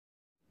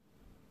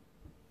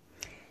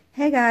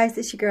Hey guys,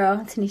 it's your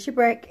girl, Tanisha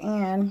Brick,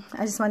 and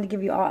I just wanted to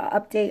give you all an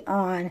update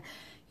on,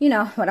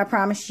 what I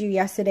promised you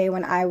yesterday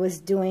when I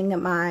was doing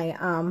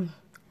my,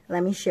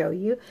 let me show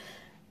you,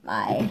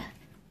 my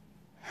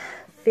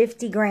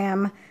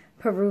 50-gram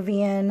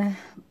Peruvian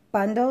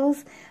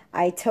bundles.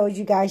 I told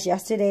you guys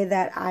yesterday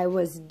that I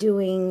would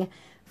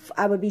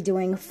be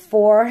doing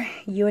 4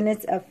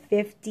 units of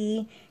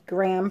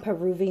 50-gram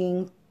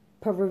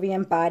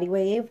Peruvian Body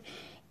Wave.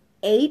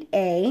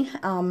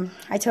 8A.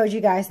 I told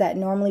you guys that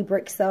normally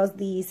Brick sells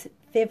these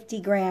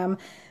 50-gram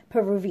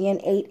Peruvian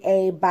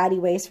 8A body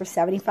waves for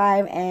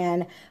 $75,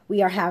 and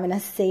we are having a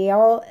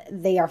sale.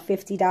 They are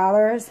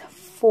 $50.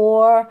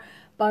 4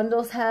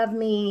 bundles have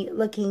me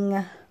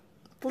looking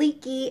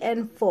fleeky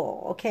and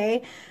full,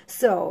 okay?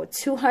 So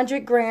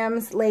 200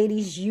 grams,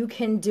 ladies, you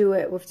can do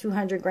it with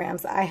 200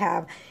 grams. I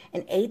have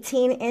an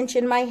 18-inch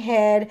in my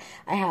head.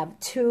 I have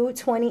 2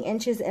 20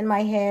 inches in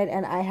my head,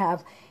 and I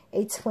have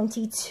a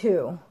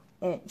 22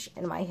 inch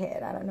in my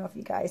head. I don't know if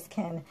you guys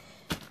can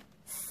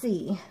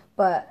see,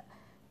 but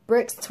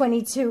Brick's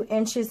 22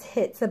 inches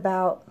hits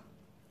about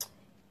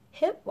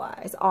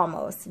hip-wise,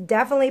 almost.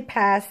 Definitely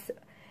past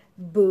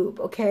boob,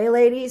 okay,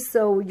 ladies?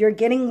 So you're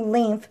getting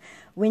length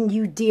when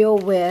you deal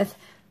with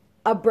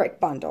a Brick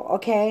bundle,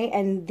 okay?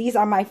 And these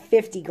are my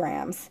 50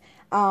 grams.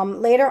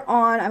 Later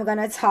on, I'm going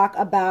to talk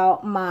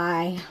about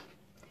my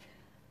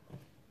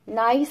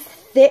nice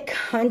thick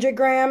 100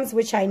 grams,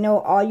 which I know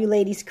all you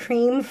ladies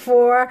cream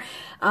for.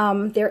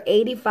 They're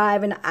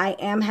 $85, and I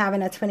am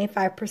having a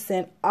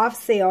 25% off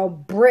sale.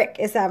 Brick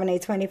is having a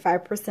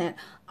 25%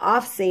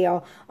 off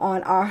sale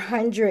on our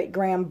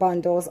 100-gram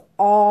bundles.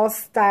 All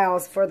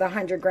styles for the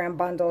 100-gram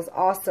bundles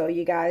also,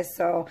 you guys.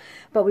 So,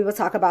 but we will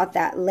talk about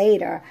that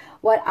later.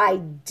 What I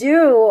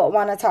do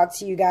want to talk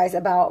to you guys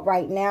about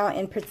right now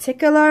in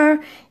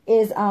particular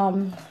is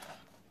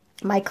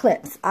my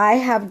clips. I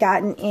have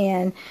gotten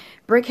in,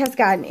 Brick has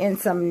gotten in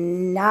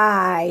some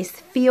nice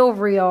Feel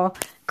Real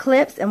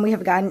clips, and we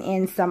have gotten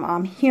in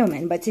some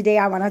human. But today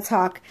I want to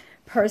talk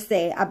per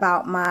se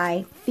about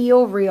my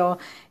Feel Real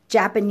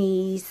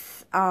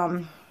Japanese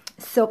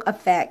Silk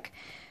Effect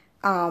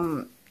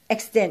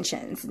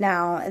extensions.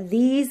 Now,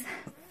 these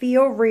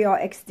Feel Real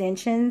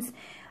extensions,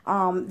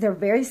 they're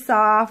very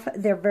soft,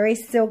 they're very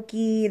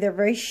silky, they're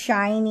very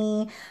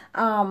shiny,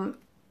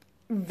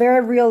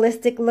 very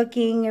realistic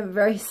looking,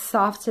 very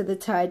soft to the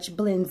touch,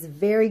 blends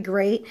very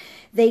great.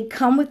 They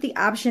come with the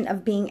option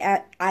of being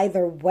at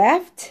either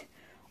weft,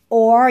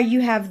 or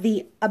you have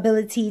the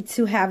ability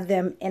to have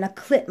them in a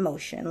clip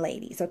motion,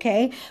 ladies,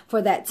 okay?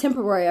 For that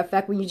temporary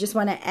effect when you just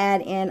want to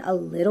add in a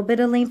little bit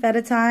of length at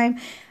a time.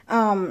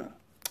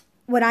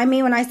 What I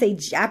mean when I say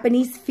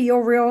Japanese Feel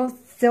Real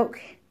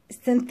Silk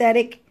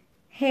synthetic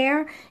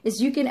hair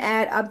is you can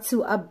add up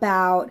to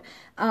about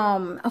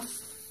a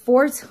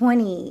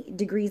 420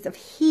 degrees of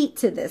heat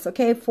to this,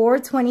 okay?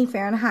 420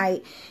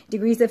 Fahrenheit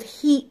degrees of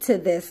heat to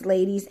this,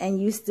 ladies,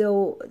 and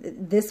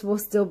this will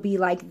still be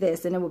like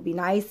this, and it will be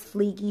nice,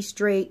 fleeky,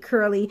 straight,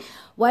 curly,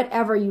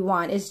 whatever you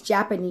want. It's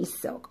Japanese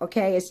silk,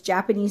 okay? It's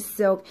Japanese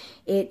silk.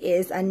 It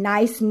is a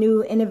nice,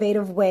 new,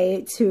 innovative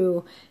way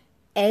to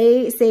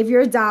save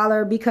your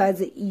 $1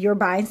 because you're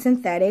buying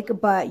synthetic,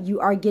 but you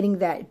are getting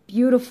that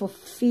beautiful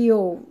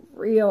Feel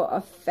Real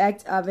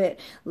effect of it,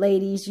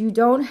 ladies. You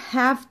don't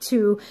have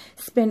to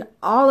spend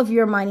all of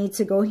your money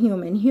to go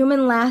human.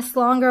 Human lasts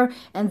longer,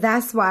 and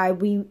that's why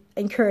we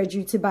encourage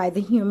you to buy the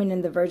human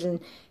and the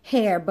virgin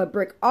hair. But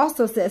Brick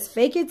also says,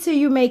 fake it till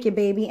you make it,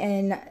 baby.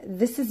 And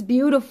this is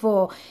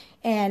beautiful,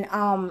 and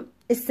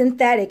it's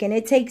synthetic, and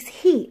it takes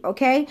heat,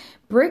 okay?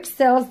 Brick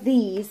sells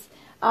these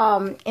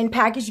in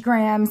package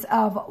grams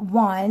of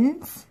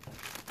ones.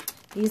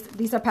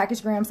 These are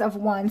package grams of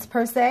ones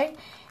per se.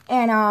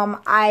 And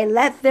I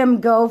let them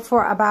go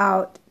for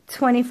about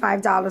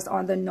 $25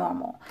 on the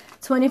normal.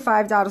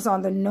 $25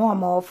 on the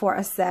normal for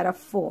a set of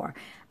 4.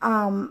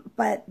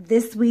 But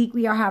this week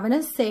we are having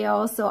a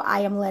sale, so I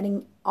am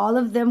letting all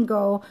of them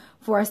go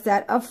for a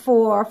set of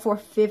 4 for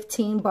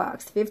 $15.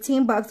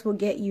 $15 will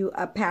get you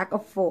a pack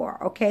of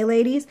 4. Okay,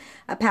 ladies?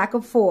 A pack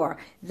of 4.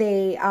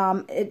 They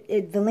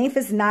the length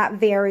is not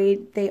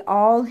varied. They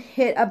all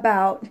hit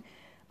about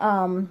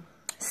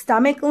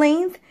stomach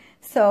length.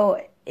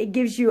 So it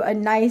gives you a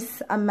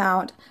nice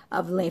amount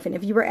of length. And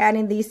if you were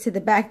adding these to the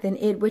back, then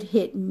it would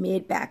hit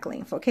mid-back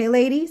length. Okay,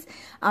 ladies?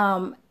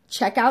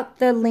 Check out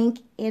the link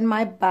in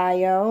my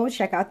bio.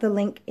 Check out the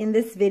link in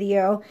this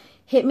video.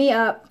 Hit me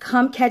up.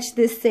 Come catch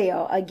this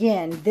sale.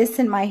 Again, this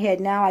in my head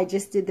now. I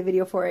just did the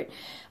video for it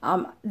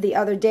the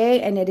other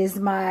day, and it is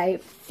my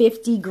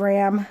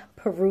 50-gram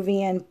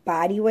Peruvian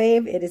Body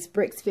Wave. It is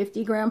Brick's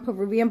 50-gram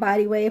Peruvian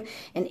Body Wave,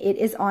 and it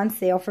is on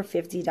sale for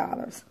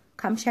 $50.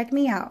 Come check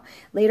me out.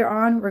 Later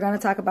on, we're going to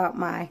talk about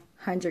my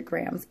 100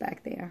 grams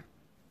back there.